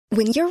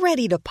When you're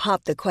ready to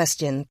pop the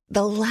question,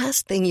 the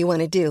last thing you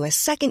want to do is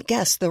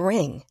second-guess the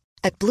ring.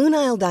 At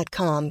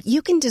BlueNile.com,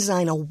 you can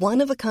design a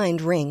one-of-a-kind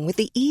ring with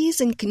the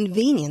ease and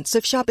convenience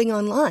of shopping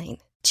online.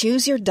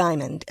 Choose your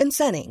diamond and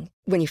setting.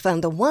 When you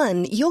find the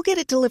one, you'll get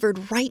it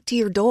delivered right to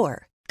your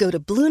door. Go to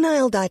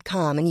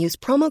BlueNile.com and use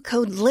promo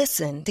code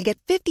LISTEN to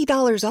get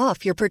 $50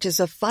 off your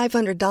purchase of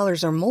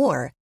 $500 or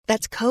more.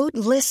 That's code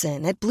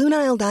LISTEN at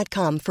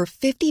BlueNile.com for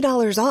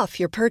 $50 off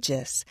your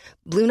purchase.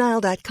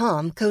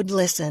 BlueNile.com, code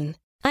LISTEN.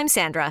 I'm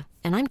Sandra,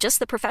 and I'm just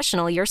the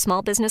professional your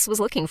small business was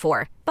looking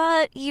for.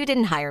 But you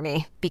didn't hire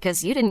me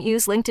because you didn't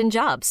use LinkedIn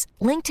Jobs.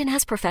 LinkedIn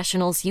has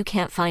professionals you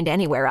can't find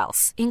anywhere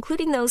else,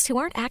 including those who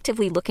aren't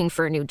actively looking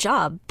for a new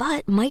job,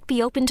 but might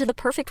be open to the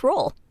perfect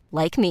role,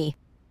 like me.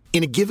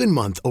 In a given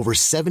month, over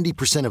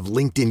 70% of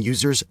LinkedIn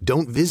users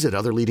don't visit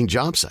other leading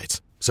job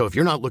sites. So if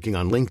you're not looking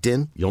on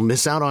LinkedIn, you'll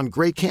miss out on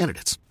great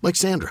candidates like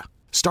Sandra.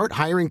 Start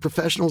hiring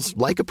professionals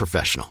like a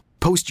professional.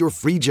 Post your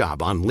free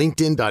job on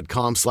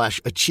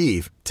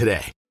linkedin.com/achieve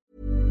today.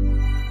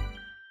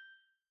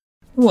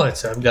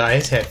 What's up,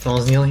 guys?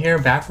 Headphones Neil here,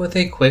 back with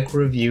a quick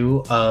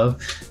review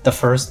of the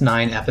first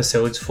 9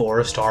 episodes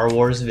for Star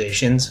Wars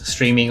Visions,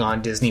 streaming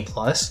on Disney+.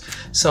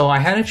 So I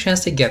had a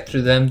chance to get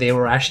through them. They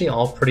were actually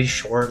all pretty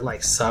short,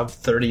 like sub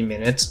 30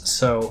 minutes,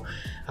 so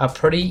a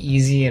pretty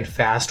easy and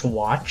fast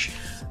watch.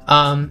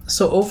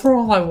 So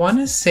overall, I want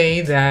to say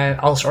that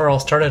I'll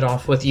start it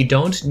off with, you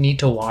don't need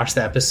to watch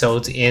the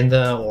episodes in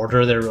the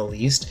order they're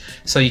released.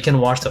 So you can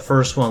watch the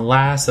first one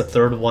last, the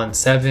third one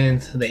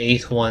 7th, the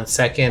 8th one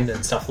 2nd,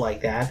 and stuff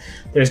like that.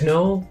 There's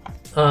no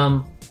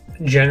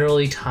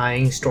generally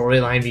tying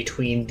storyline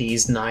between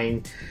these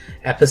 9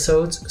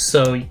 episodes.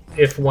 So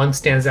if one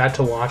stands out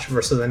to watch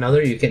versus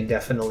another, you can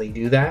definitely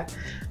do that.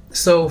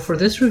 So for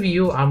this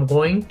review, I'm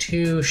going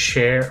to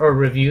share or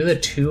review the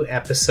 2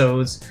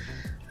 episodes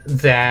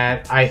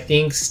that I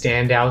think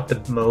stand out the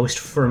most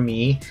for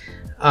me,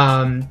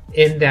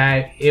 in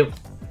that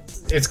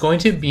it's going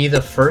to be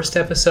the first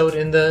episode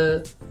in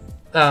the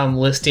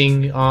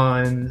listing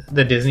on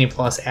the Disney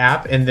Plus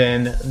app, and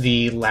then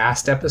the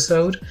last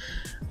episode.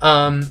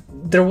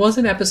 There was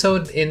an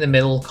episode in the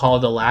middle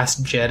called The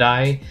Last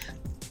Jedi,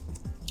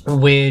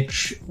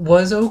 which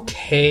was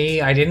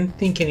okay. I didn't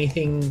think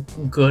anything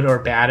good or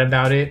bad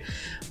about it.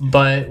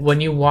 But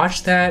when you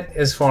watch that,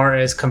 as far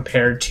as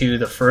compared to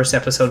the first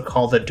episode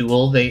called The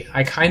Duel,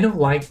 I kind of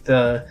like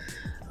the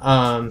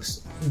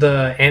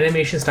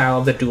animation style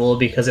of The Duel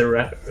because it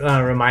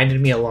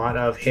reminded me a lot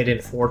of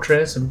Hidden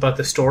Fortress. But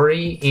the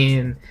story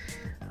in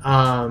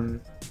The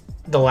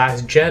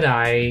Last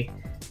Jedi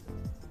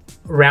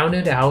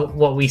rounded out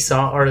what we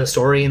saw, or the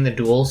story in The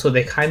Duel. So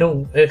it kind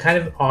of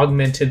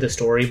augmented the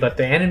story, but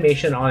the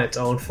animation on its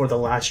own for The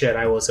Last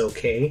Jedi was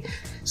okay.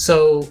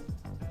 So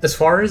as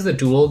far as The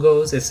Duel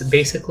goes, you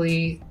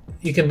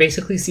can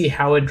basically see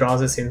how it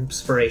draws its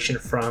inspiration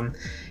from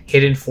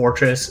Hidden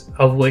Fortress,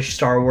 of which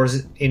Star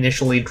Wars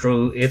initially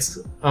drew its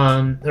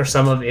or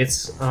some of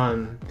its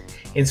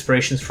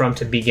inspirations from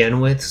to begin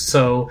with.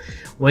 So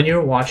when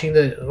you're watching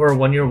The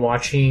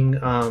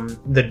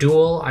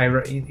Duel,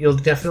 you'll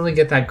definitely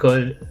get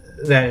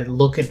that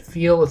look and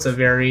feel. It's a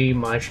very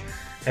much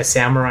a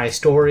samurai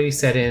story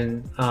set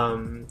in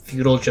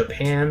feudal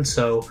Japan.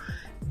 So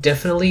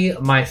definitely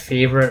my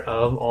favorite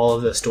of all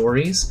of the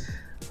stories.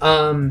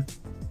 And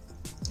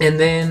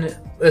then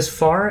as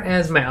far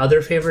as my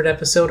other favorite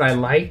episode, I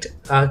liked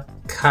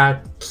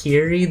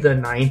Kakiri, the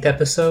 9th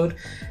episode,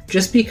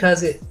 just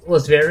because it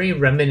was very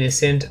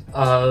reminiscent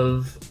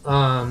of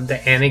the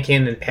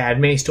Anakin and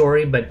Padme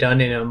story, but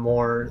done in the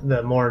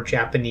more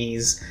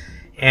Japanese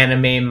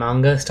anime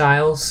manga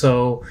style.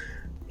 So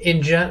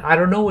I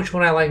don't know which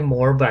one I like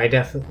more, but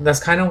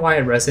that's kind of why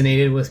it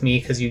resonated with me,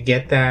 because you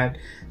get that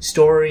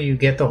story, you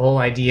get the whole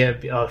idea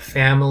of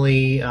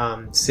family,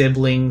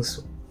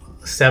 siblings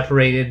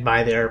separated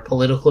by their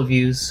political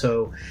views.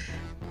 So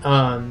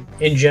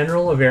in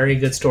general, a very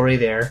good story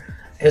there.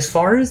 As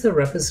far as the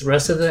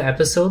rest of the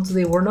episodes,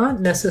 they were not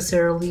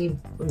necessarily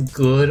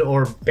good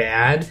or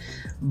bad,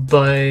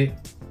 but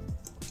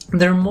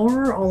they're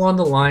more along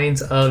the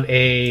lines of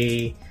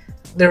they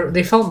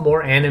felt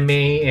more anime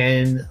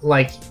and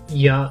like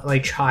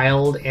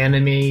child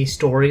anime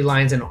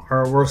storylines and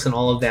artworks and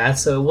all of that.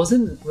 So it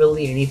wasn't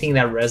really anything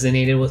that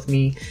resonated with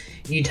me.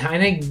 You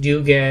kind of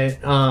do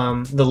get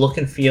the look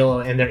and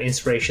feel and their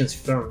inspirations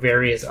from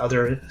various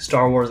other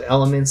Star Wars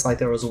elements. Like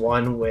there was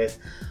one with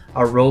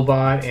a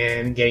robot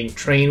and getting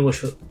trained,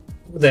 which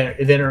their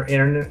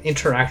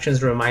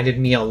interactions reminded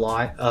me a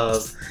lot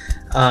of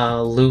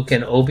Luke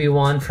and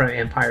Obi-Wan from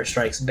Empire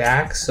Strikes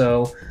Back.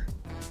 So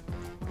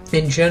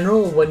in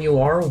general, when you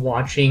are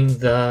watching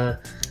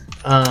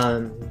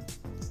all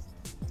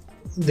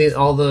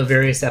the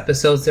various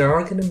episodes, there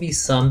are going to be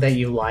some that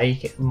you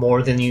like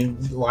more than you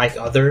like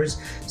others.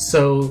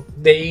 So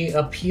they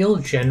appeal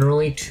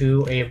generally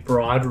to a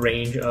broad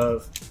range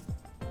of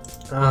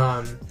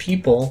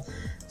people.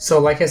 So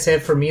like I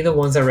said, for me, the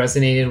ones that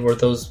resonated were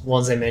those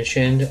ones I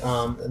mentioned,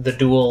 The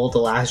Duel, The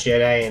Last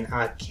Jedi, and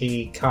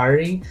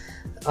Akikari.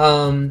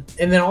 And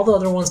then all the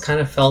other ones kind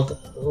of felt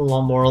a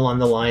lot more along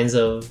the lines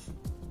of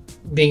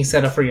being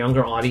set up for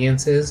younger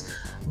audiences.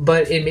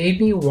 But it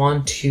made me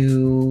want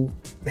to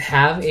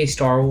have a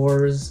Star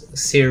Wars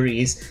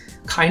series,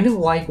 kind of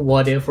like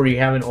What If, where you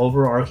have an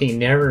overarching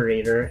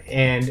narrator,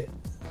 and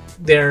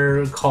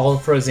they're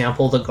called, for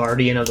example, the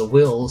Guardian of the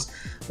Whills,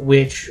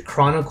 which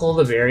chronicle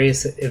the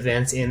various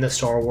events in the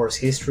Star Wars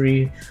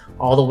history,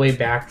 all the way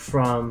back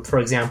from, for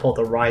example,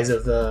 the rise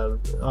of the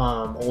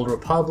Old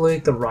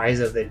Republic, the rise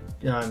of the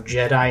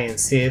Jedi and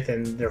Sith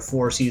and their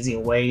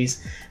Force-using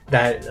ways,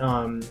 that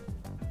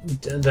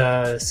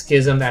the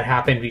schism that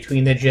happened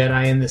between the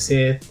Jedi and the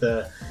Sith,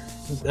 the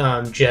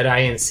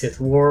Jedi and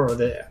Sith War, or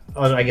the,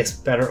 I guess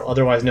better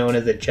otherwise known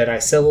as the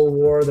Jedi Civil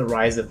War, the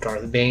rise of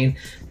Darth Bane.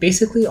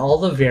 Basically all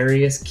the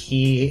various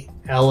key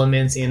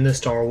elements in the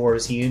Star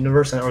Wars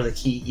universe, or the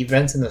key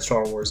events in the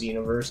Star Wars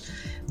universe,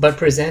 but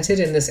presented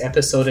in this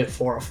episodic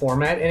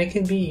format. And it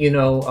can be, a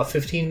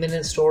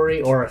 15-minute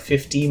story or a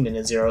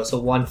 15-minute zero,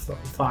 so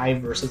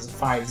 1-5 versus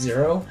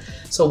 5-0.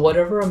 So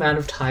whatever amount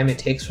of time it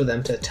takes for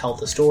them to tell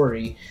the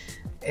story,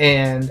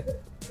 and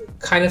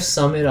kind of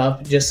sum it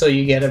up just so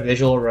you get a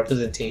visual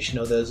representation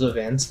of those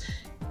events.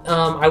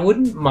 I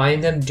wouldn't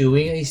mind them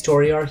doing a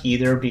story arc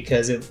either,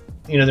 because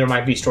there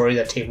might be stories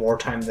that take more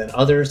time than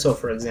others. So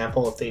for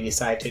example, if they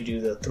decide to do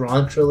the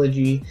Thrawn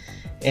trilogy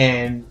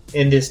and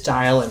in this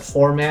style and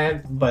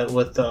format, but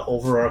with the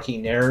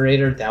overarching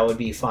narrator, that would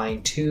be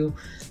fine too.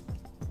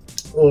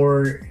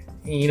 Or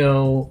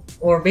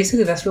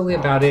basically that's really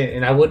about it.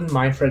 And I wouldn't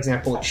mind, for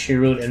example,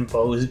 Chirrut and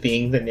Bose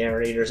being the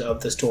narrators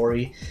of the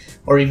story,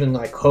 or even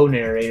like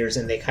co-narrators,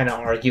 and they kind of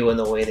argue in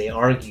the way they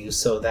argue,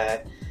 so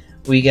that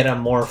we get a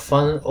more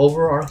fun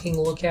overarching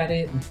look at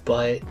it.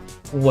 But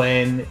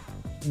when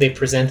they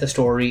present the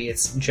story,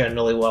 it's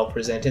generally well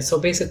presented. So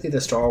basically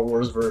the Star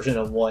Wars version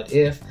of What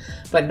If,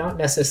 but not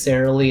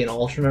necessarily an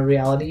alternate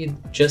reality,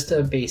 just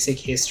a basic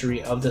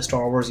history of the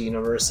Star Wars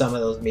universe, some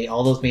of those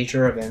all those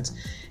major events,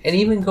 and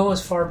even go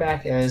as far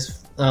back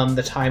as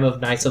the time of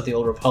Knights of the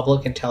Old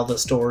Republic and tell the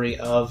story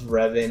of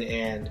Revan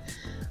and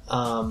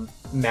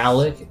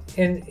Malak.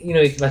 And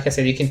like I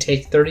said, you can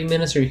take 30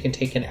 minutes or you can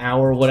take an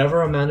hour,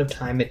 whatever amount of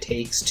time it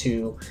takes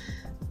to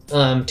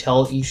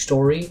tell each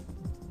story.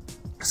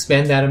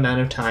 Spend that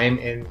amount of time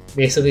and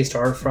basically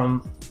start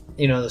from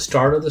the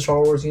start of the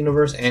Star Wars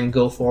universe and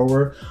go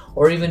forward,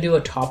 or even do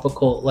a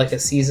topical, like a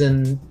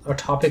season or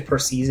topic per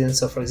season.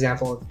 So for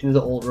example, do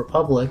the Old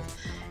Republic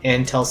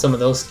and tell some of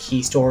those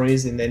key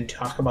stories, and then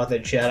talk about the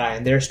Jedi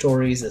and their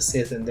stories, the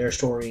Sith and their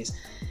stories,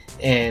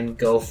 and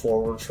go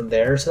forward from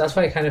there. So that's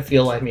why I kind of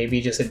feel like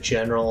maybe just a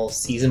general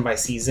season by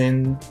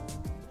season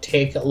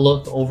take a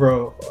look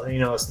over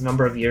a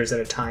number of years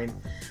at a time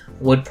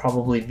would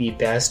probably be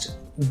best.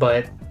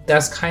 But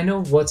that's kind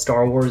of what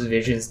Star Wars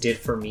Visions did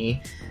for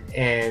me,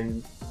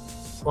 and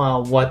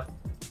what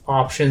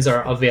options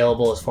are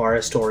available as far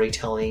as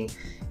storytelling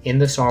in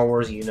the Star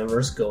Wars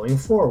universe going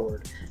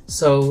forward.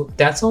 So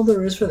that's all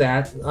there is for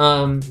that.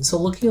 So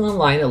looking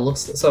online, it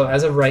looks, so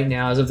as of right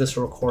now, as of this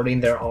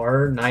recording, there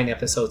are 9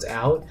 episodes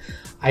out.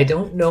 I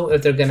don't know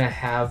if they're going to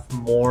have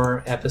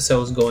more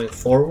episodes going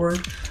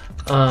forward,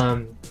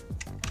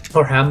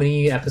 or how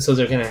many episodes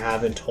they're going to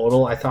have in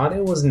total. I thought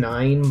it was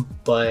 9,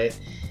 but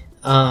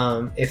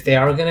if they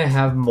are going to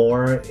have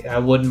more, I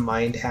wouldn't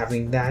mind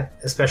having that,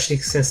 especially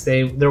since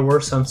there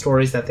were some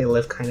stories that they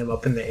left kind of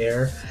up in the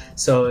air.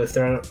 So if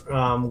they're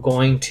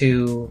going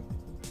to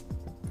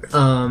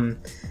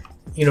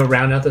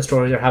round out the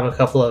stories, or have a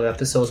couple of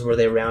episodes where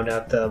they round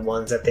out the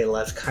ones that they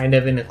left kind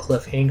of in a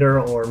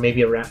cliffhanger, or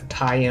maybe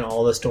tie in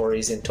all the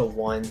stories into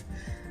one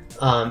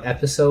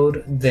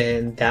episode,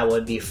 then that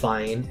would be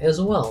fine as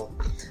well.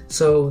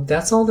 So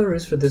that's all there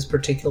is for this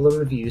particular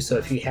review. So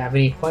if you have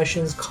any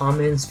questions,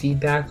 comments,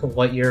 feedback of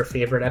what your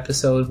favorite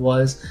episode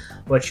was,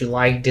 what you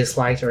liked,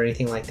 disliked, or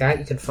anything like that,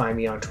 you can find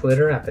me on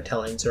Twitter at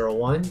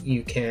PatelN01.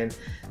 You can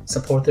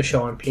support the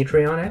show on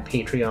Patreon at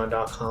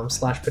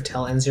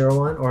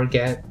patreon.com/PatelN01, or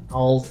get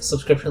all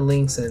subscription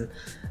links and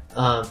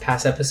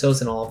past episodes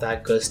and all of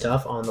that good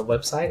stuff on the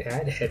website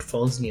at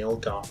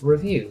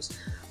headphonesneil.reviews.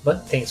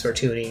 But thanks for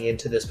tuning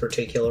into this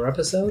particular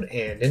episode,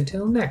 and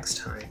until next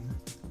time.